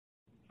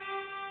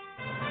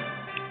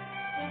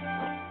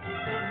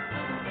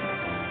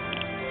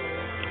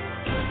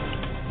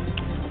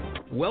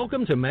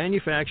Welcome to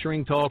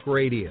Manufacturing Talk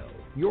Radio,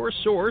 your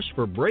source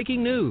for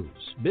breaking news,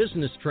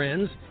 business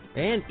trends,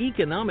 and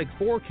economic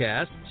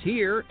forecasts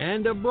here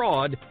and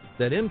abroad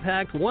that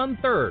impact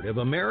one-third of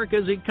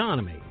America's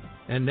economy.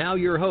 And now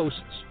your hosts,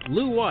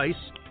 Lou Weiss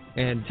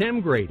and Tim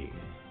Grady.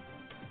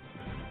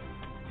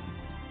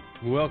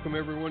 Welcome,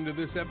 everyone, to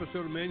this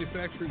episode of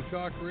Manufacturing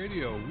Talk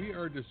Radio. We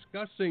are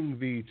discussing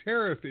the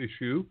tariff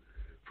issue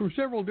from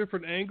several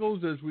different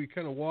angles as we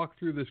kind of walk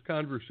through this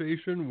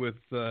conversation with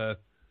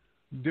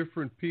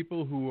different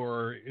people who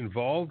are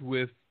involved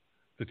with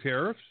the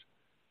tariffs.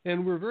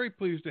 And we're very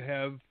pleased to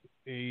have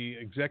an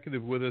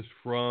executive with us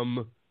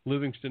from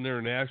Livingston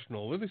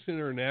International. Livingston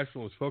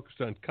International is focused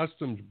on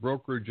customs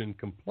brokerage and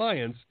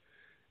compliance,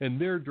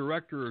 and their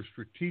director of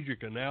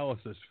strategic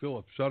analysis,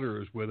 Philip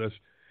Sutter, is with us.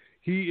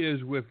 He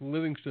is with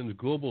Livingston's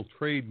global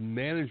trade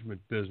management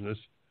business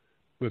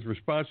with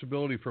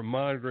responsibility for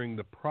monitoring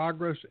the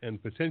progress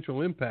and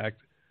potential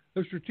impact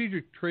of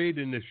strategic trade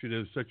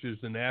initiatives such as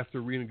the NAFTA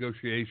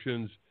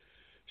renegotiations,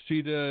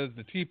 CETA,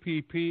 the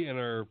TPP, and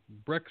our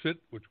Brexit,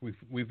 which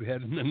we've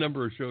had a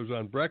number of shows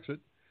on Brexit.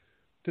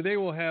 Today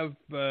we'll have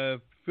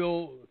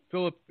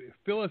Philip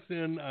fill us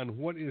in on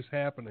what is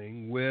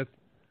happening with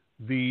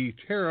the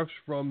tariffs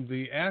from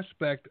the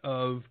aspect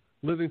of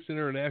Livingston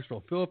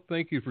International. Philip,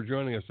 thank you for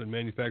joining us on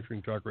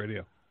Manufacturing Talk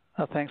Radio.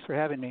 Thanks for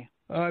having me.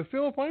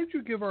 Philip, why don't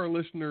you give our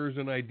listeners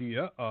an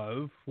idea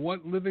of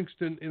what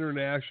Livingston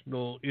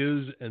International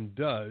is and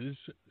does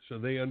so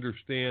they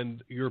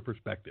understand your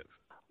perspective?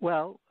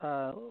 Well,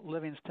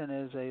 Livingston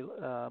is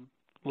a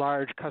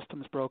large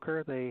customs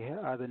broker. They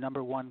are the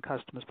number one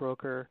customs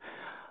broker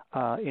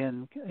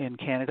in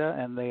Canada,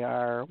 and they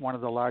are one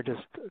of the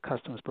largest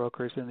customs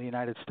brokers in the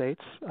United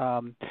States.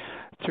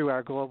 Through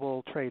our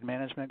global trade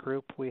management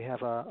group, we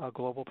have a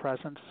global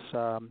presence.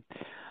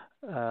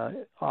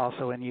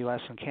 Also in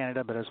U.S. and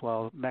Canada, but as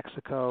well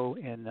Mexico,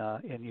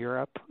 in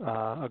Europe,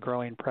 a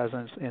growing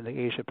presence in the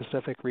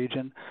Asia-Pacific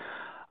region.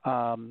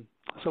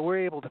 So we're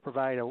able to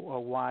provide a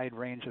wide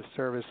range of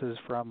services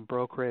from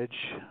brokerage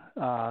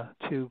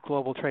to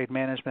global trade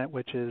management,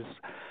 which is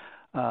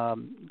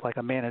like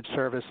a managed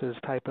services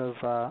type of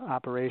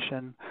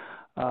operation.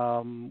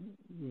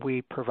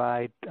 We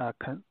provide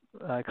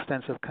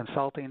extensive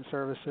consulting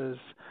services,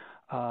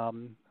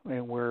 and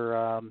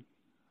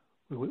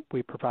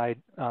we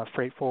provide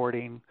freight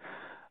forwarding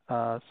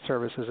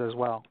services as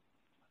well.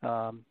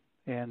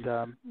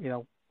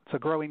 It's a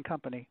growing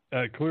company.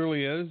 It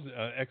clearly is.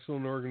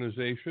 Excellent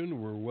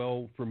organization. We're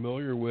well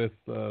familiar with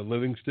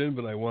Livingston,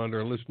 but I want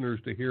our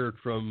listeners to hear it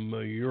from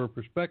your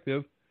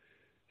perspective.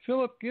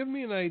 Philip, give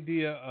me an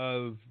idea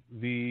of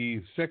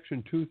the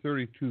Section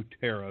 232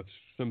 tariffs,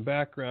 some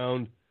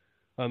background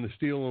on the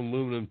steel and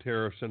aluminum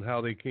tariffs and how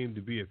they came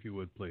to be, if you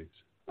would, please.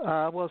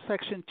 Well,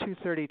 Section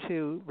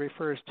 232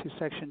 refers to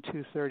Section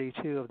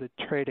 232 of the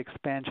Trade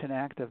Expansion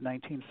Act of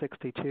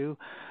 1962.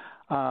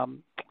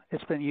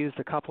 It's been used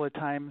a couple of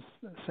times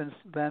since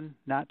then,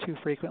 not too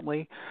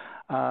frequently.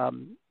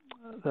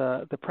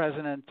 The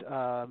President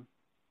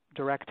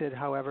directed,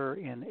 however,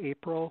 in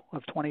April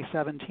of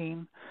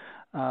 2017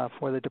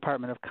 for the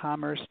Department of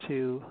Commerce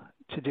to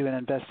do an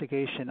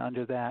investigation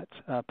under that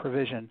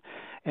provision.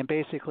 And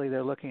basically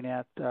they're looking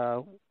at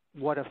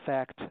what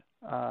effect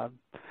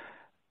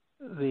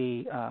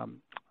the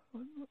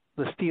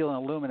steel and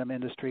aluminum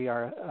industry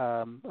are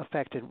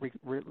affected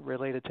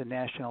related to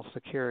national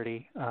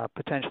security,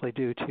 potentially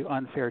due to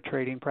unfair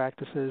trading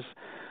practices.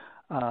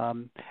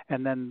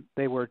 And then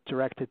they were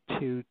directed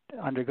to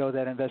undergo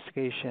that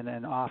investigation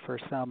and offer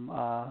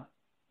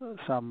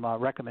some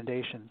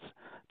recommendations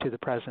to the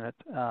President.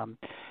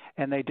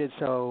 And they did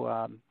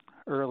so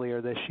earlier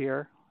this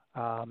year,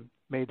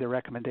 made their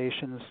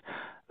recommendations.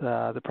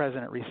 The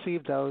President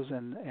received those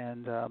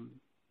and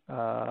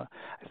I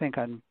think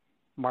on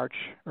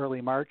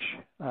early March,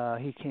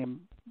 he came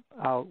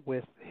out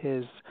with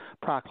his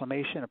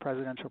proclamation, a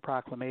presidential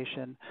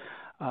proclamation,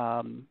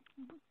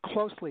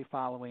 closely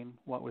following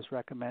what was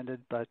recommended,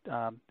 but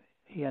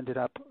he ended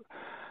up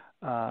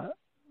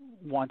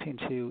wanting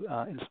to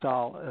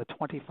install a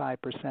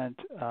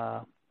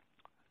 25%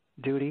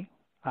 duty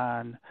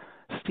on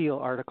steel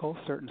articles,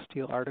 certain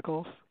steel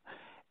articles,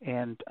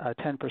 and a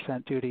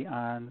 10% duty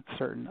on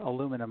certain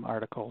aluminum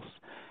articles.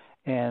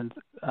 And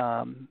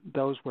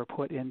those were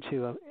put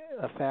into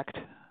effect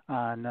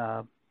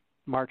on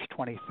March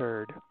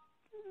 23rd.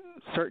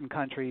 Certain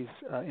countries,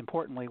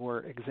 importantly,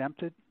 were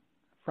exempted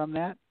from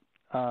that.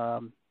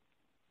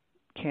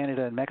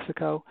 Canada and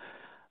Mexico,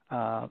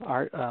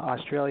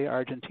 Australia,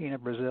 Argentina,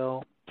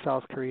 Brazil,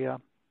 South Korea,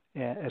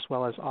 as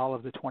well as all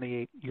of the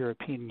 28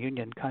 European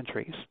Union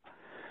countries.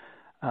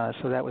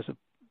 So that was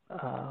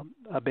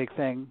a big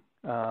thing.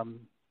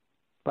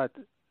 But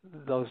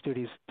those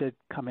duties did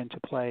come into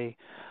play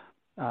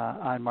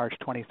on March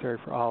 23rd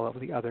for all of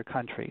the other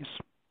countries.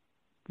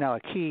 Now, a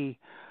key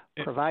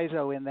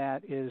proviso in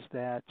that is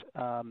that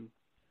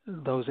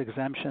those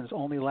exemptions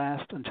only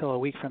last until a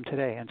week from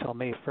today, until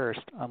May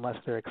 1st, unless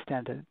they're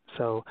extended.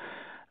 So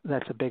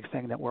that's a big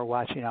thing that we're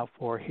watching out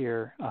for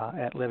here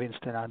at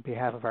Livingston on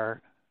behalf of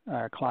our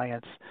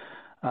clients.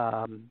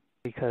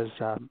 because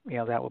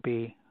that will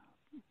be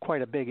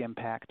quite a big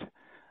impact.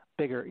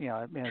 Bigger,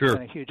 it's Sure,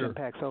 been a huge sure.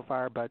 impact so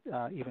far, but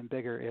even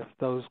bigger if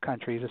those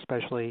countries,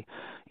 especially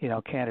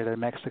Canada,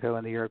 Mexico,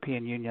 and the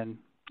European Union,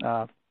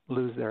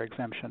 lose their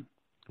exemption.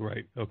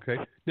 Right. Okay.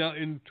 Now,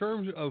 in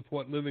terms of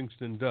what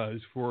Livingston does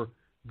for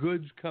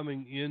goods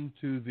coming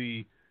into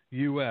the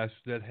U.S.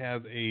 that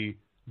have a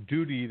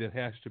duty that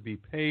has to be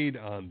paid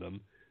on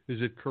them,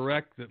 is it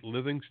correct that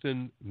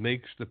Livingston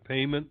makes the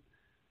payment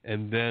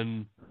and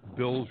then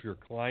bills your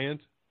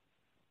client?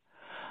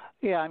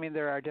 Yeah, I mean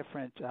there are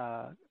different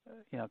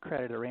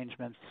credit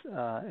arrangements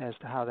as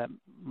to how that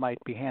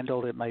might be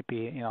handled. It might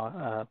be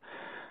a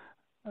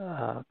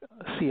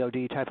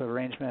COD type of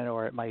arrangement,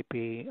 or it might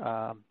be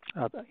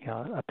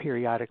a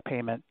periodic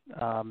payment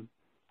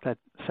that's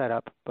set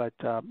up. But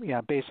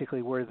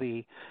basically we're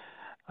the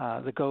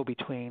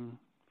go-between,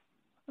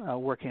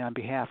 working on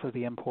behalf of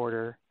the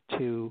importer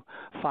to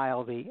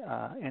file the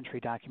entry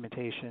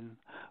documentation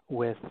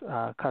with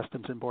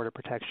Customs and Border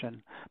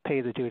Protection,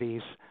 pay the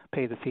duties,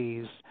 pay the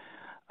fees,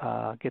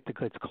 get the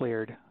goods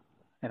cleared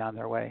and on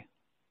their way.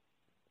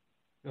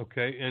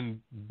 Okay, and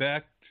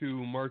back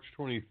to March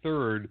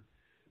 23rd,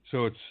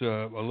 so it's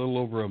a little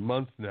over a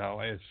month now.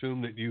 I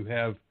assume that you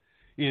have,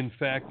 in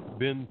fact,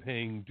 been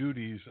paying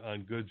duties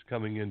on goods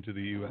coming into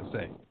the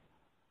USA.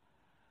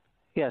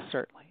 Yes,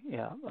 certainly.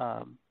 Yeah.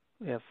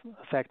 If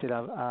affected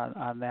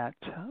on that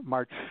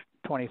March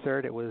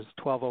 23rd, it was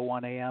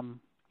 12:01 a.m.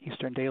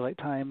 Eastern Daylight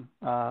Time,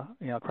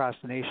 across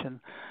the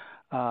nation.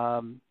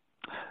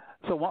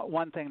 So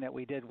one thing that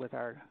we did with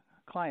our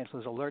clients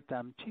was alert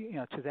them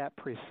to that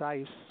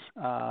precise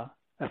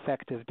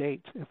effective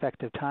date,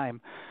 effective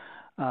time,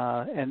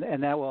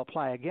 and that will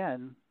apply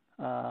again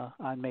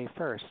on May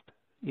 1st.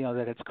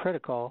 That it's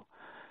critical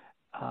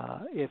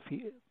if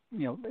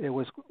it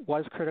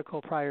was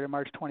critical prior to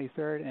March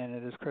 23rd, and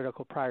it is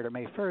critical prior to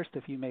May 1st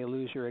if you may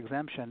lose your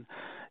exemption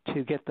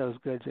to get those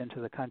goods into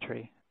the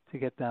country, to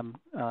get them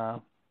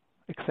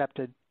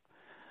accepted,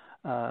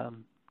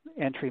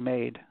 entry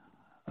made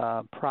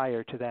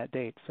prior to that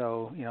date.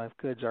 So, if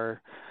goods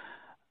are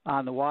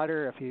on the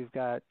water, if you've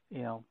got,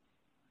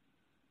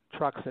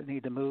 trucks that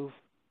need to move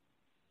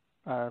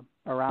around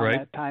Right.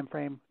 that time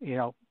frame,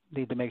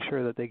 need to make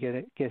sure that they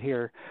get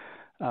here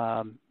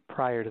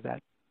prior to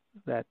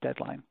that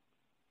deadline.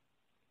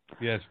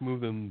 Yes,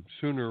 move them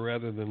sooner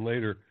rather than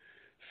later.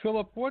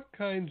 Philip, what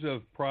kinds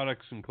of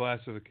products and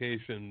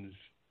classifications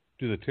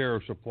do the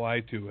tariffs apply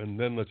to? And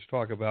then let's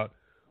talk about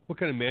what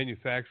kind of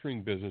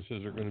manufacturing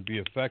businesses are going to be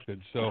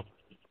affected. So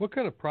what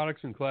kind of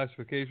products and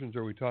classifications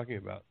are we talking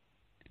about?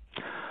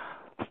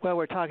 Well,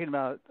 we're talking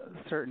about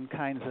certain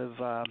kinds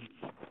of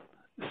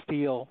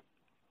steel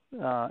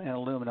and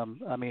aluminum.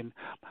 I mean,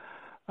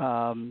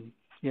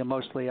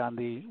 mostly on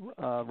the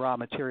raw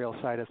material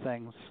side of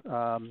things,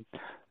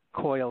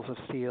 coils of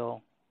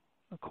steel,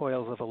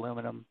 coils of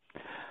aluminum,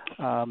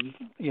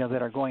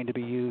 that are going to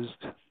be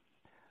used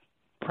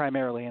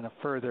primarily in a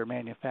further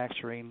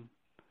manufacturing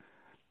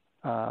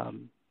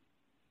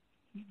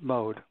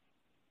mode.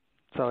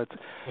 So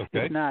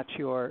it's not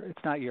your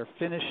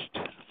finished,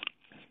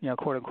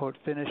 quote unquote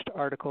finished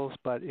articles,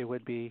 but it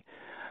would be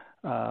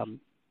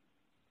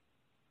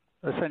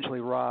essentially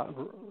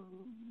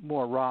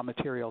more raw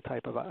material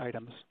type of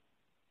items.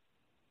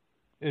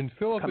 And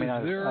Philip, is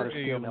there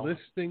a mills.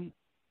 listing?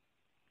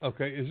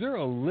 Okay, is there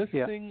a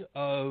listing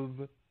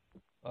of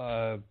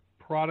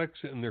products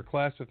and their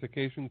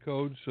classification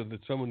codes so that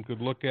someone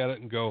could look at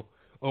it and go,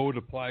 oh, it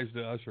applies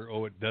to us, or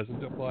oh, it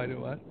doesn't apply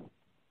to us?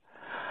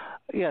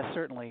 Yes,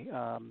 certainly.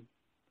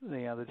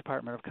 The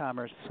Department of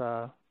Commerce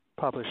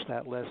published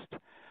that list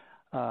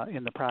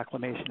in the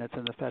proclamation. It's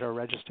in the Federal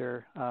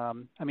Register.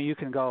 You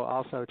can go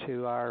also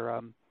to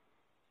our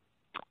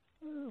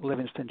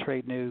Livingston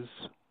Trade News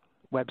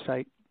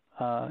website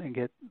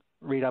and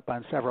read up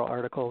on several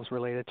articles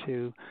related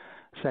to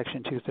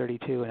Section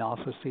 232, and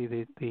also see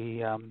the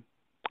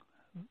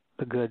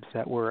goods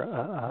that were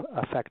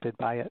affected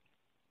by it.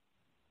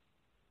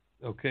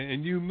 Okay,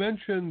 and you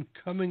mentioned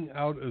coming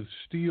out of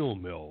steel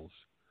mills.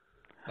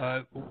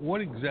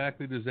 What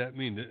exactly does that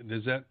mean?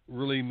 Does that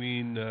really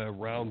mean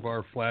round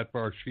bar, flat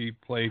bar,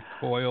 sheet, plate,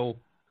 coil,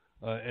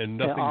 and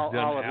nothing's done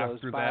all of after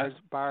those, that?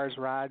 Bars,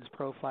 rods,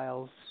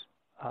 profiles,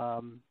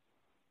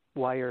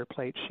 wire,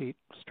 plate, sheet,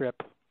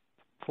 strip,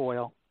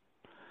 foil.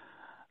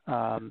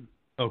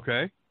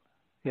 Okay.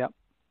 Yep.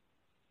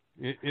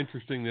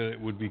 Interesting that it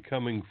would be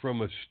coming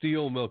from a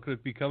steel mill. Could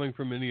it be coming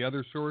from any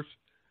other source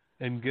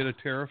and get a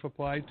tariff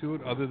applied to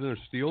it other than a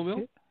steel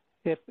mill?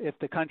 If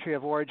the country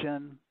of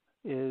origin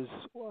is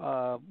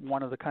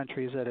one of the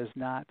countries that is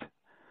not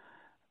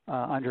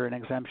under an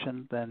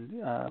exemption,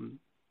 then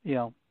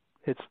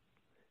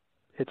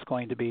it's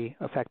going to be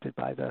affected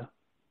by the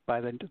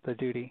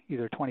duty,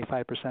 either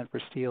 25% for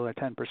steel or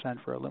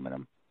 10% for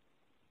aluminum.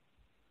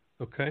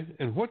 Okay.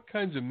 And what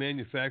kinds of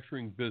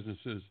manufacturing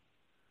businesses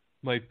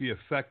might be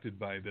affected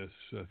by this,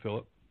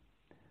 Philip?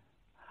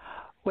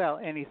 Well,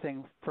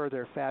 anything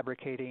further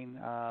fabricating,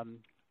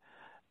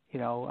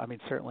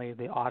 certainly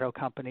the auto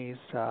companies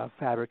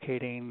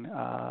fabricating,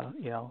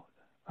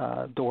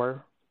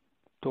 door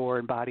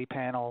and body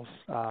panels,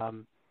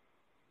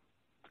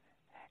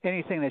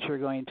 anything that you're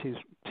going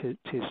to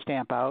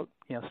stamp out,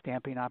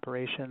 stamping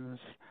operations,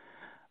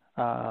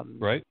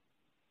 right?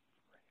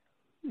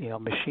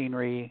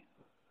 Machinery,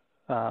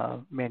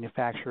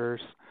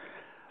 manufacturers,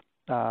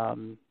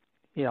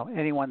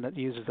 anyone that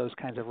uses those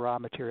kinds of raw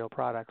material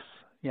products.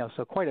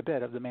 So quite a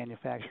bit of the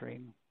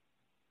manufacturing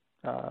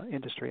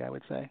industry, I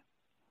would say.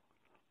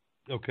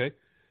 Okay.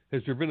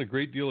 Has there been a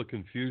great deal of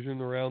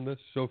confusion around this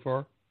so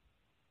far?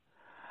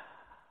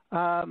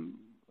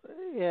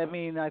 Yeah,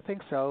 I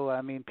think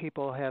so.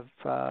 People have,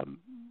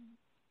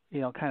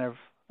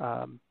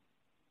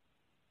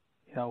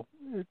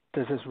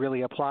 does this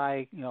really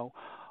apply?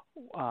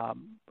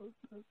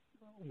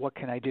 What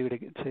can I do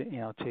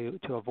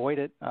to avoid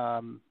it?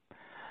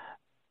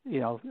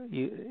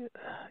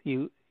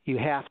 You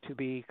have to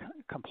be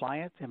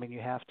compliant.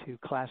 You have to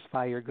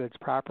classify your goods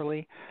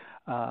properly.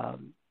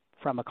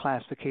 From a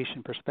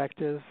classification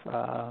perspective,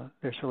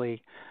 there's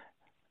really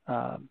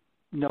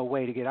no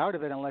way to get out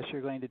of it unless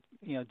you're going to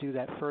do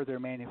that further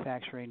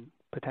manufacturing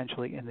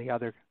potentially in the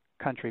other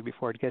country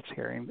before it gets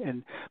here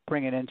and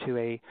bring it into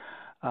a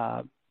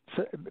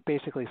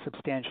basically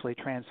substantially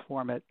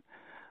transform it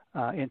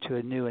into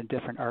a new and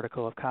different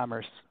article of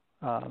commerce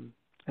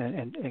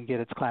and get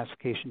its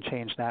classification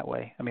changed that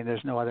way.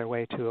 There's no other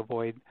way to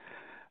avoid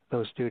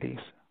those duties.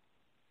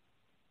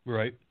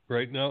 Right.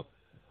 Now,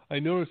 I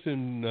noticed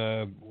in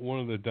one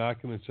of the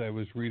documents I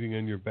was reading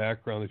on your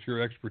background that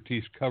your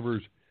expertise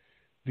covers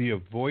the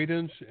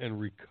avoidance and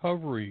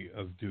recovery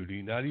of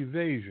duty, not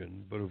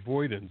evasion, but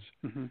avoidance.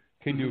 Mm-hmm.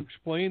 Can you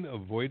explain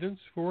avoidance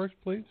for us,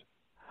 please?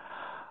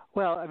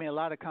 Well, a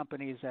lot of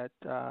companies that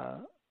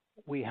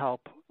we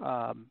help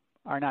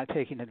are not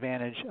taking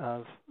advantage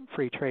of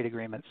free trade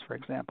agreements, for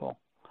example.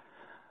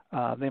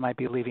 They might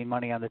be leaving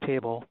money on the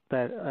table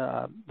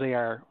that they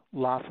are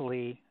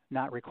lawfully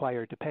not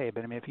required to pay.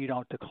 But if you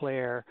don't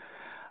declare,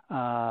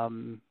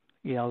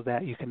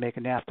 that you can make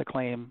a NAFTA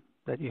claim,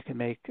 that you can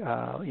make,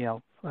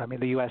 the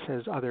U.S.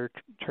 has other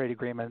trade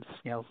agreements,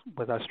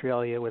 with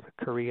Australia, with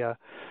Korea.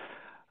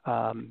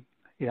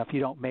 If you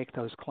don't make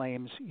those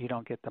claims, you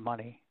don't get the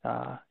money.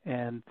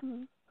 And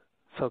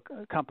so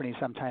companies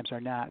sometimes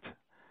are not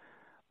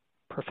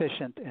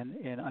proficient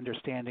in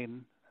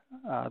understanding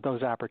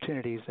those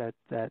opportunities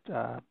that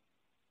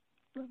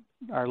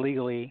are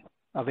legally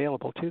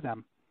available to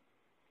them.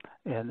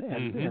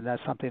 And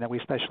that's something that we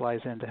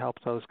specialize in to help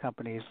those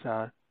companies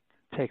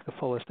take the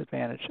fullest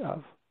advantage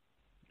of.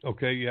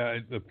 Okay, yeah,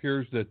 it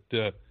appears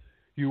that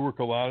you work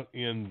a lot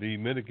in the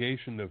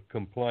mitigation of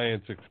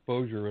compliance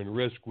exposure and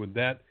risk. Would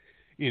that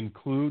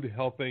include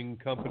helping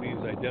companies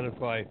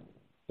identify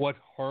what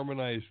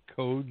harmonized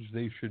codes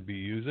they should be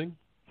using?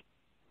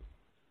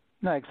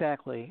 No,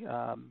 exactly.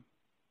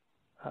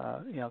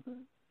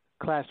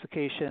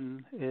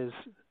 Classification is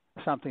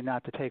something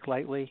not to take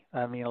lightly.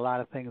 A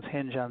lot of things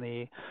hinge on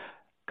the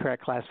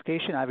correct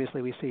classification.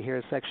 Obviously, we see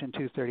here Section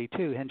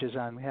 232 hinges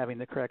on having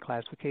the correct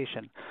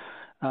classification.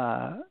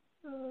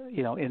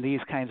 In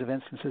these kinds of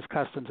instances,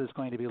 Customs is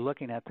going to be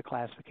looking at the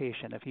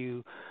classification. If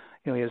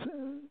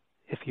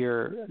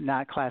you're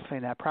not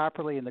classifying that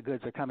properly and the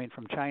goods are coming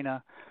from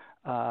China,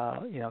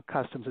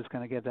 Customs is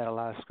going to give that a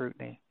lot of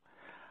scrutiny.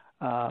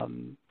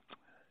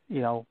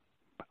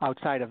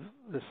 Outside of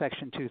the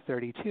Section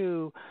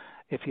 232,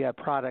 if you have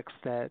products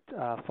that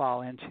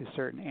fall into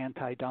certain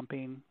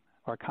anti-dumping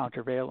or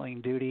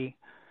countervailing duty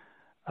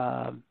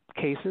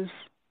cases,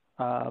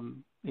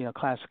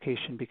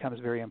 classification becomes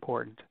very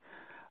important.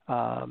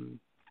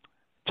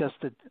 Just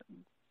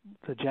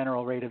the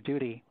general rate of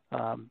duty,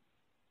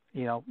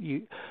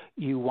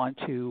 you want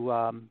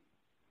to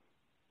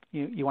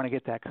you want to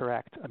get that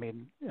correct.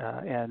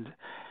 And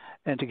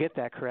to get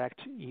that correct,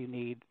 you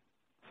need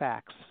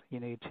facts. You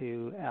need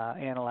to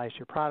analyze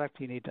your product.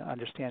 You need to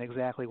understand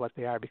exactly what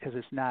they are, because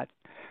it's not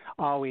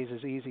always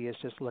as easy as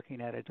just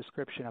looking at a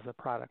description of the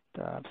product.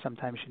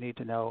 Sometimes you need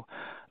to know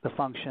the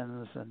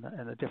functions and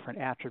the different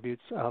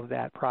attributes of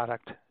that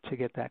product to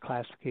get that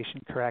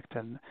classification correct,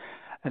 and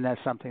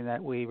that's something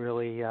that we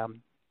really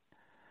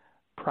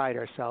pride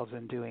ourselves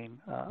in doing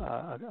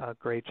a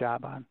great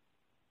job on.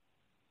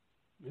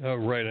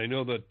 Right. I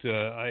know that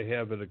I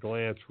have at a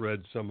glance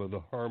read some of the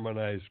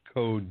harmonized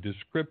code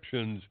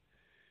descriptions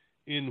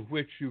in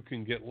which you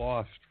can get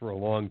lost for a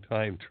long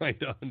time trying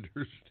to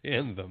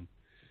understand them.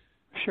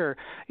 Sure.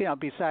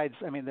 Besides,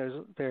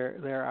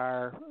 there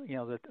are,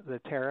 the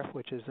tariff,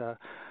 which is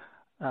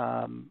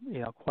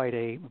quite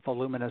a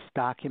voluminous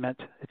document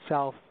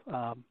itself,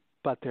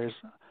 but there's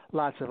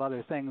lots of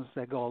other things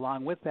that go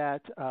along with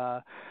that.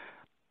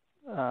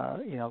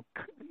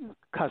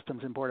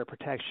 Customs and Border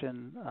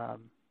Protection,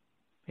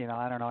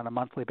 I don't know, on a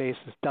monthly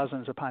basis,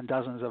 dozens upon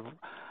dozens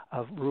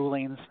of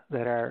rulings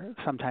that are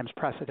sometimes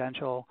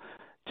precedential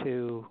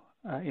to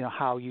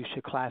how you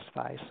should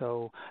classify.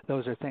 So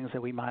those are things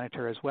that we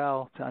monitor as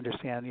well to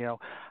understand,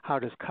 how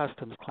does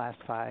Customs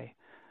classify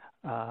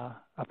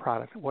a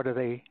product? What are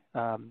they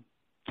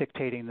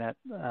dictating that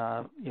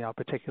a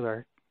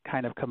particular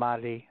kind of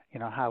commodity,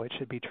 how it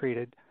should be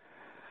treated?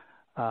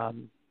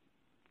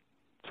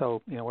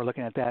 So we're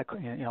looking at that.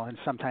 And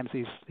sometimes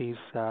these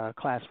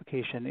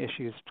classification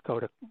issues go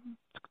to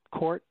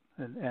court,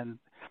 and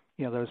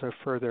those are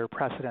further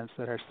precedents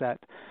that are set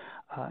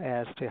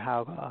as to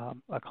how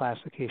a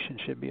classification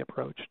should be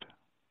approached.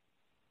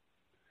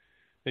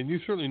 And you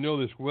certainly know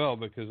this well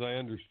because I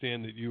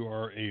understand that you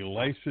are a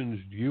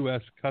licensed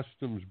U.S.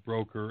 customs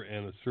broker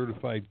and a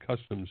certified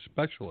customs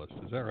specialist.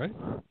 Is that right?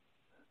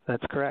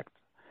 That's correct.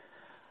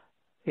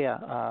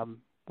 Yeah,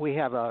 we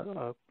have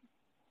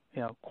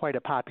quite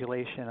a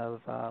population of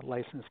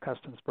licensed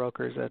customs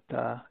brokers at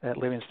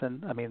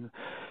Livingston. I mean,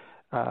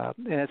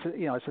 and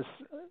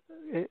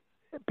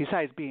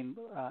besides being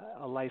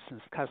a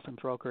licensed customs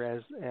broker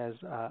as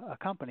a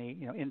company,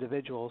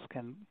 individuals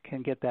can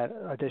get that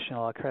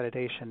additional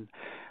accreditation,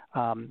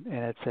 and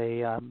it's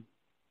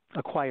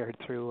acquired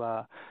through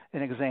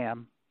an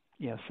exam,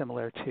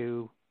 similar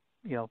to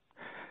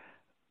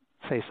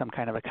say some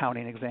kind of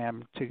accounting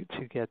exam to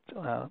get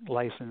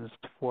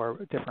licensed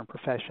for different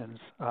professions.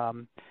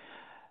 And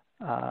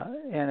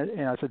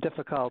it's a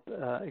difficult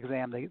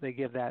exam. They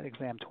give that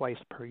exam twice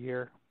per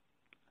year,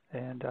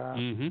 and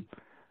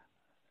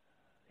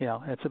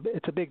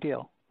it's a big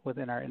deal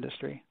within our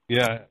industry.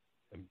 Yeah,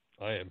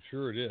 I am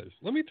sure it is.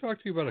 Let me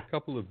talk to you about a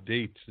couple of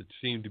dates that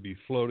seem to be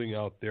floating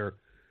out there.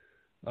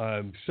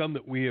 Some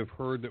that we have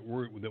heard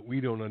that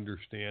we don't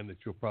understand, that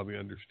you'll probably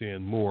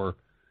understand more.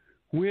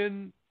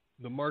 When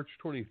the March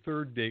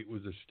 23rd date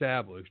was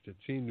established, it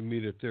seemed to me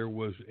that there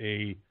was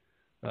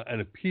an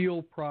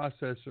appeal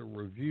process, a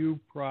review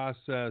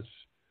process,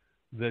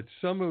 that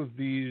some of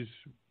these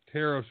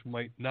tariffs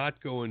might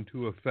not go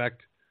into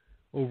effect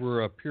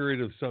over a period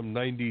of some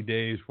 90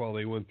 days while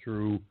they went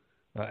through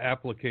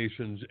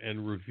applications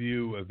and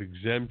review of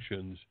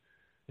exemptions,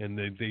 and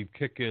they'd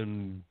kick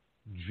in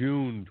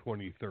June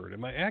 23rd.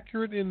 Am I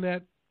accurate in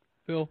that,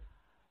 Phil?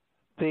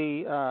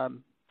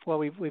 Well,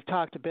 we've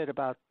talked a bit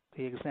about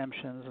the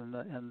exemptions and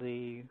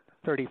the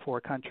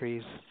 34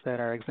 countries that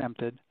are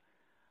exempted.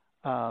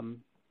 But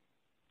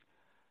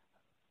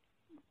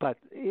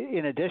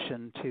in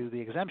addition to the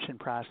exemption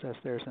process,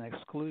 there's an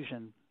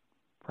exclusion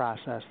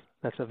process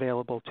that's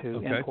available to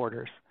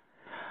importers.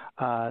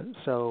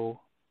 So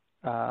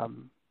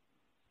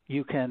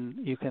you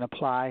can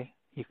apply.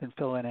 You can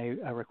fill in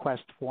a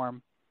request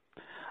form.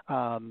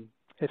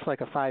 It's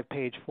like a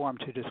 5-page form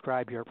to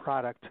describe your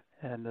product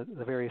and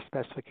the various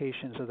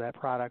specifications of that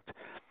product,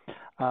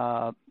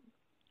 and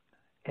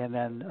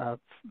then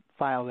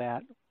file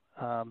that.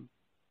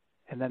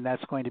 And then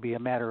that's going to be a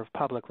matter of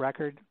public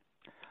record.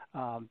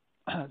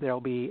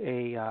 There'll be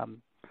a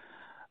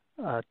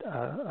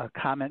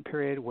comment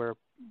period where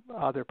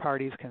other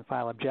parties can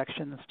file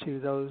objections to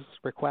those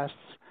requests,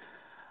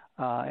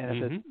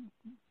 and if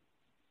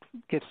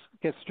it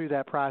gets through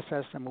that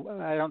process, and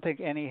I don't think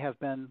any have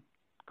been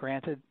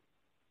granted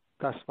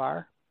thus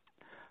far.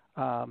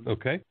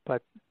 But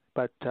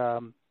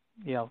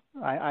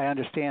I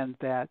understand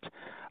that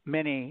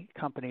many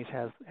companies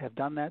have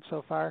done that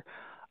so far.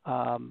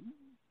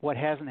 What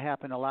hasn't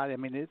happened a lot, I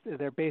mean,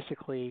 they're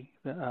basically,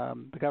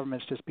 the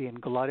government's just being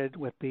glutted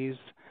with these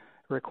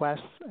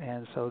requests,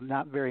 and so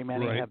not very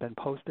many have been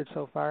posted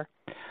so far.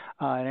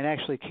 And it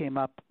actually came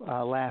up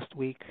last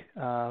week.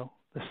 The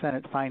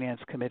Senate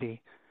Finance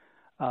Committee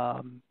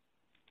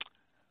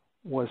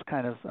was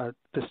kind of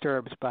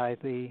disturbed by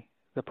the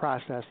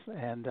process,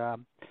 and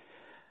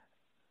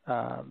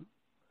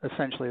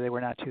essentially they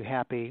were not too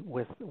happy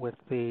with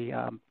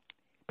the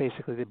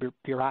basically the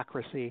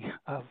bureaucracy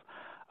of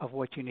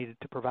what you needed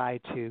to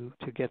provide to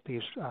get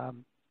these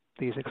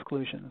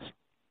exclusions.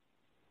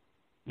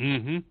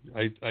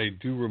 I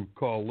do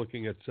recall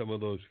looking at some of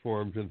those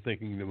forms and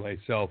thinking to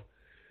myself,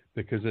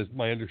 because as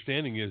my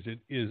understanding is, it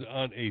is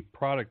on a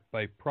product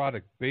by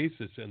product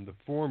basis, and the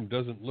form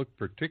doesn't look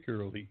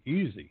particularly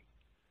easy.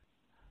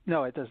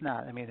 No, it does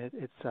not. I mean,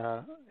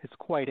 it's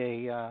quite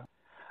a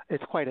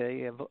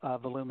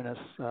voluminous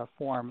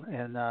form,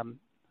 and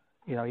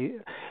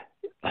you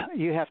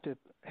have to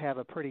have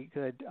a pretty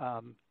good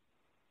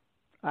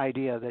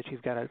idea that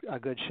you've got a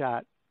good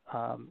shot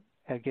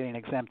at getting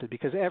exempted,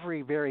 because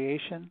every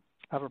variation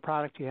of a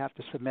product you have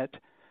to submit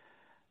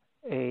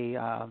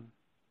a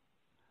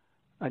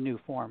new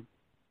form.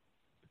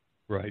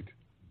 Right.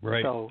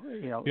 So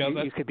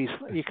you could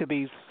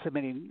be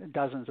submitting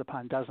dozens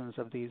upon dozens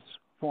of these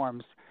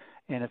forms,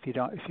 and if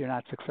you're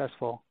not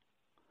successful,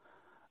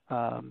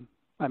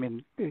 I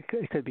mean,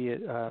 it could be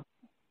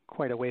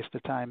quite a waste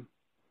of time.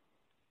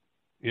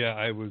 Yeah,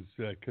 I was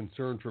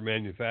concerned for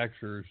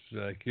manufacturers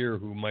here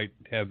who might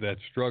have that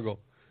struggle.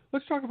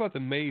 Let's talk about the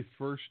May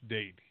 1st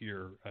date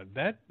here.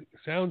 That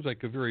sounds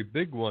like a very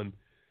big one,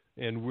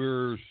 and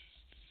we're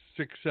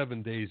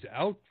 6-7 days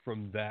out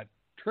from that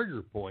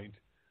trigger point.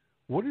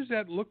 What does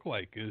that look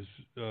like?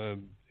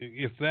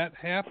 If that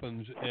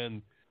happens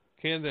and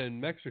Canada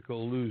and Mexico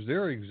lose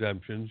their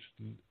exemptions,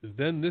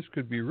 then this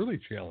could be really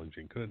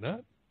challenging, could it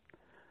not?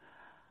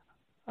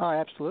 Oh,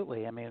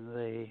 absolutely. I mean,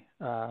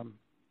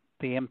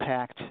 the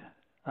impact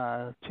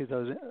to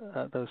those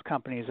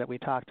companies that we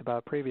talked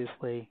about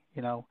previously,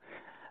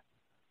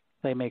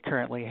 they may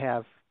currently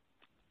have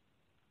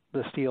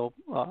the steel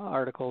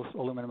articles,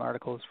 aluminum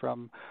articles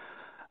from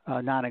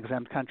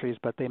non-exempt countries,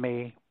 but they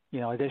may,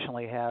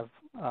 additionally have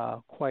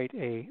quite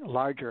a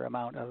larger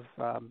amount of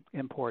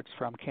imports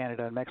from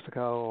Canada and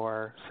Mexico,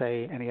 or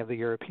say any of the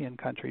European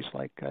countries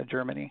like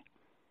Germany.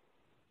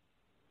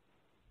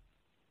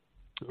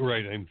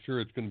 Right. I'm sure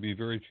it's going to be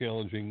very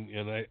challenging,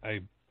 and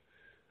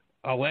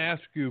I'll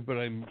ask you, but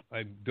I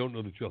don't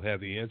know that you'll have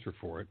the answer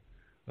for it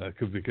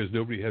because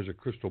nobody has a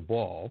crystal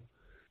ball.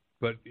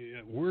 But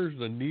where's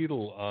the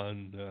needle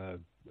on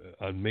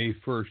May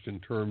 1st in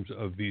terms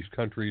of these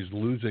countries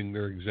losing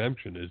their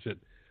exemption? Is it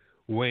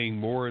weighing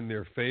more in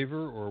their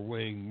favor or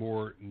weighing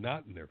more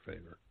not in their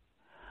favor?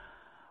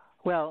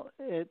 Well,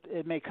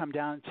 it may come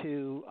down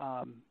to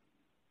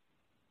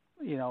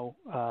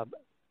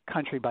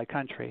country by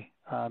country.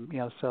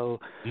 So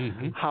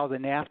how the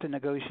NAFTA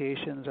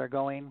negotiations are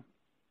going.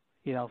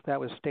 That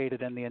was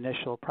stated in the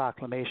initial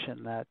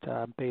proclamation that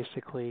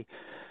basically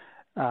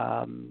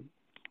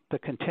the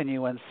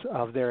continuance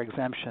of their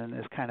exemption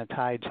is kind of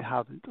tied to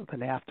how the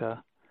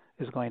NAFTA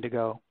is going to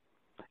go.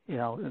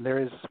 And there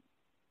is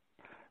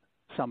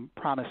some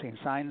promising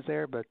signs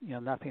there, but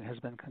nothing has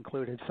been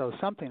concluded. So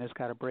something has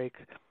got to break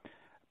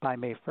by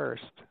May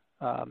 1st.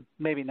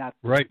 Maybe not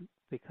right.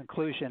 The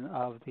conclusion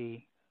of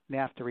the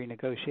NAFTA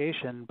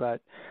renegotiation,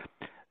 but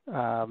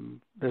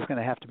there's going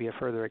to have to be a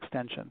further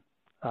extension.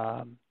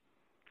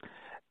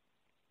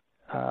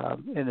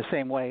 In the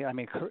same way,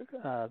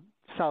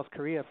 South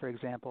Korea, for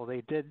example,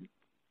 they did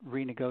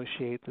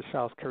renegotiate the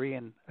South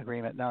Korean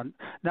agreement. Now,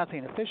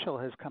 nothing official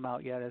has come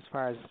out yet as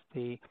far as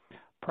the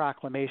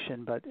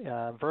proclamation, but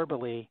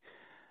verbally,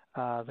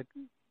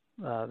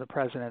 the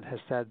president has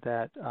said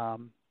that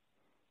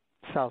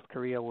South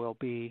Korea will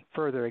be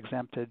further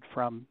exempted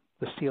from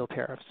the steel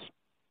tariffs.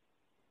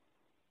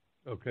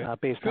 Okay.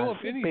 Based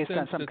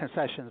on some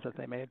concessions that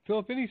they made.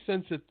 Philip, any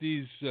sense that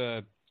these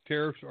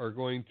tariffs are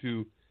going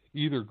to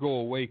either go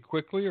away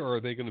quickly, or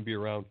are they going to be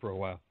around for a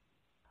while?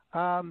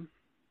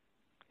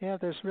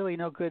 There's really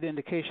no good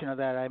indication of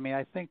that. I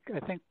think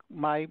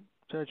my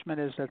judgment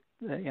is that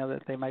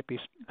that they might be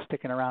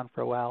sticking around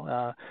for a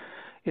while.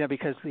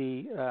 Because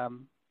the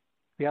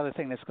other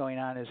thing that's going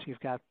on is you've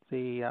got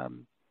the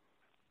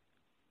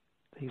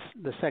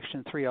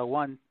Section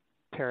 301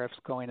 tariffs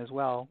going as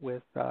well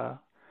with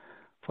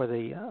for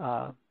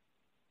the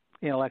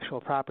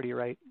intellectual property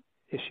right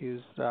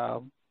issues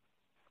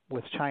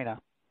with China.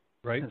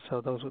 Right. And so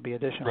those would be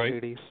additional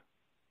duties.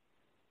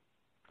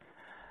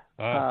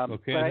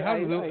 Okay. And how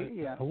do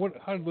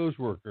those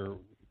work? Or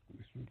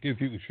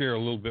if you can share a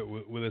little bit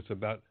with us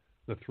about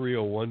the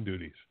 301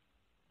 duties.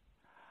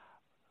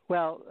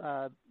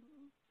 Well,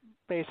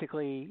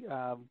 basically,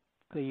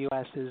 the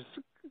U.S. is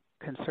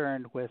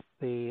concerned with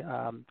the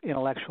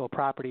intellectual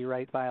property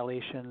right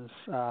violations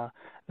that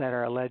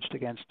are alleged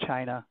against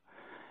China,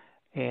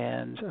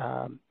 and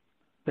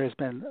there's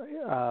been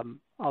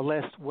a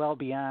list well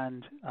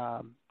beyond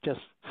just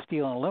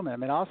steel and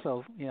aluminum. And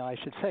also, I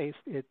should say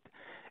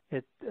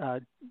it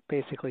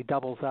basically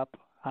doubles up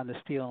on the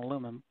steel and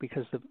aluminum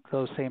because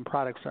those same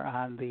products are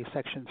on the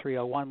Section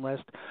 301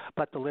 list,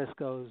 but the list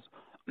goes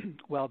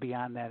well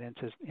beyond that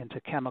into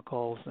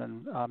chemicals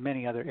and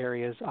many other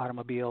areas,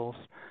 automobiles,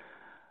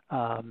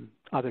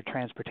 other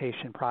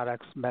transportation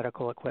products,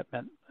 medical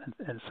equipment,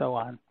 and so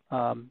on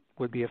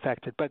would be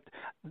affected. But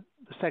the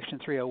Section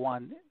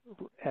 301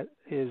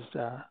 is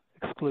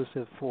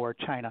exclusive for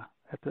China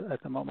at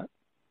the moment.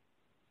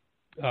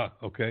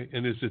 Okay.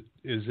 And is it?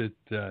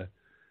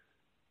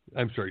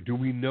 I'm sorry. Do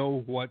we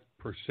know what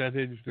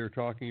percentage they're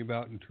talking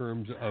about in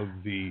terms of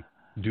the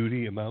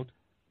duty amount?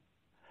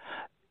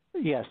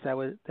 Yes, that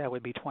would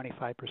be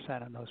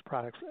 25% on those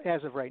products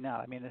as of right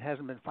now. It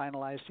hasn't been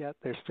finalized yet.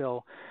 There's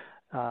still,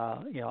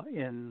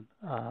 in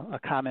a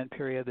comment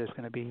period. There's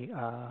going to be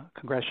a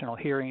congressional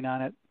hearing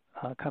on it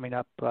coming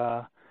up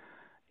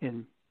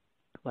in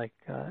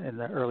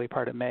the early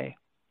part of May.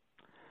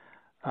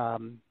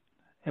 And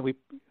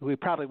we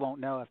probably won't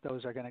know if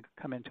those are going to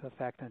come into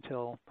effect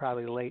until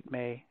probably late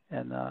May,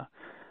 and the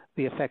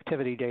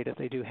effectivity date, if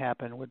they do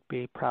happen, would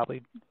be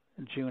probably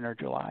June or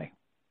July.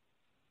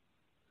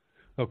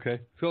 Okay.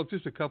 Phil,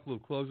 just a couple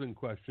of closing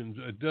questions.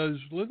 Does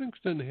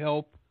Livingston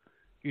help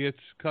its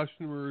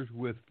customers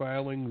with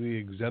filing the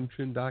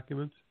exemption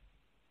documents?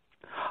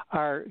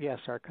 Our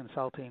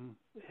consulting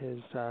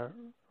is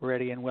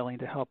ready and willing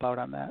to help out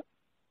on that.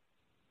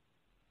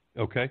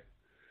 Okay. I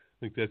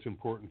think that's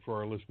important for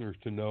our listeners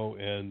to know.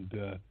 And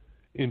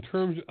in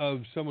terms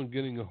of someone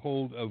getting a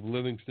hold of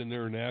Livingston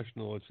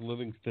International, it's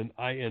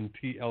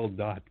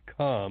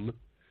livingstonintl.com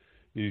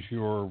is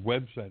your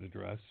website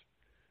address.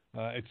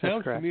 It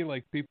sounds to me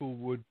like people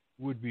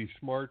would be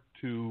smart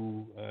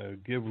to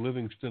give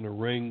Livingston a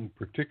ring,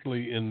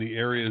 particularly in the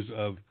areas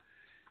of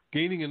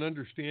gaining an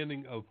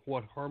understanding of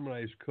what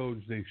harmonized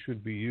codes they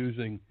should be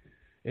using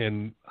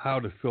and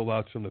how to fill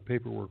out some of the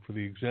paperwork for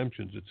the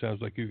exemptions. It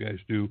sounds like you guys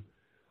do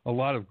a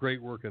lot of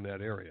great work in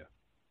that area.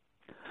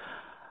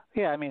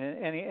 Yeah,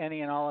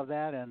 any and all of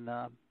that, and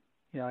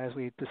as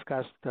we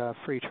discussed,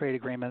 free trade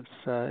agreements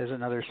is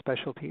another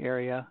specialty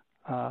area.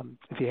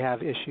 If you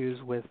have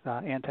issues with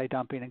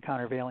anti-dumping and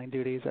countervailing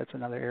duties, that's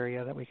another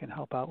area that we can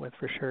help out with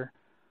for sure.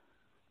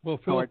 Well,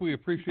 Philip, we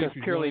appreciate just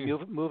you purely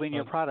moving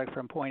your product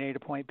from point A to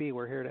point B.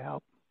 We're here to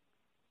help.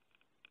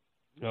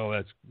 Oh,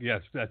 that's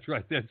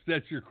right.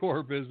 That's your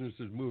core business,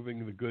 is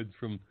moving the goods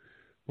from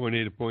point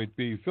A to point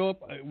B.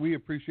 Philip, we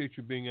appreciate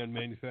you being on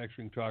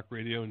Manufacturing Talk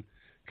Radio and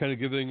kind of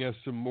giving us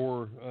some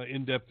more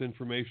in-depth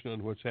information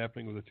on what's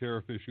happening with the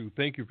tariff issue.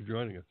 Thank you for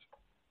joining us.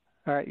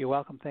 All right, you're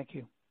welcome. Thank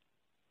you.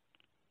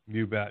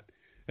 You bet.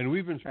 And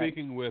we've been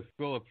speaking with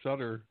Philip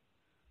Sutter,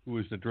 who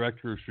is the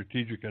Director of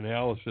Strategic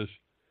Analysis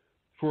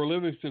for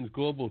Livingston's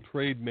Global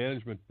Trade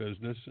Management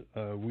business.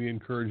 We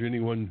encourage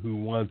anyone who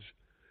wants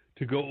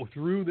to go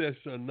through this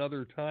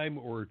another time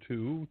or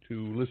two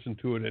to listen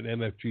to it at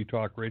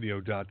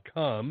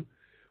mfgtalkradio.com,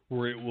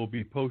 where it will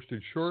be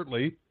posted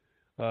shortly.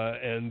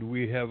 And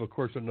we have, of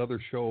course, another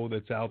show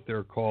that's out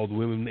there called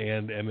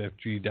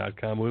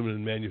womenandmfg.com, Women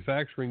in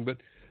Manufacturing. But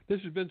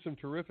this has been some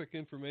terrific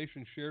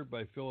information shared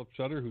by Philip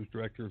Sutter, who's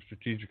Director of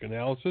Strategic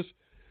Analysis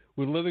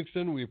with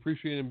Livingston. We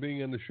appreciate him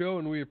being on the show,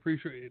 and we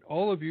appreciate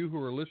all of you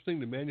who are listening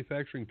to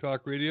Manufacturing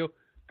Talk Radio.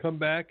 Come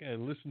back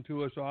and listen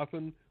to us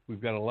often.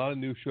 We've got a lot of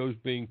new shows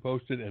being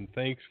posted, and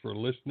thanks for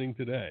listening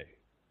today.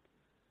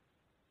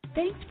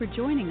 Thanks for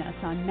joining us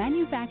on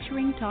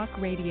Manufacturing Talk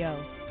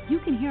Radio. You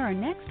can hear our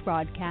next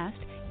broadcast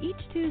each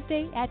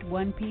Tuesday at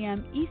 1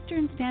 p.m.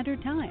 Eastern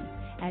Standard Time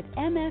at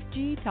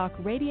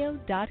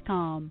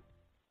mfgtalkradio.com.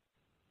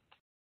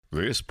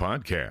 This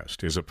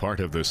podcast is a part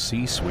of the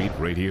C-Suite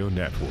Radio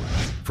Network.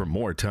 For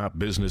more top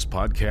business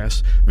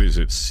podcasts,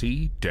 visit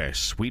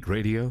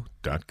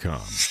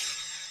c-suiteradio.com.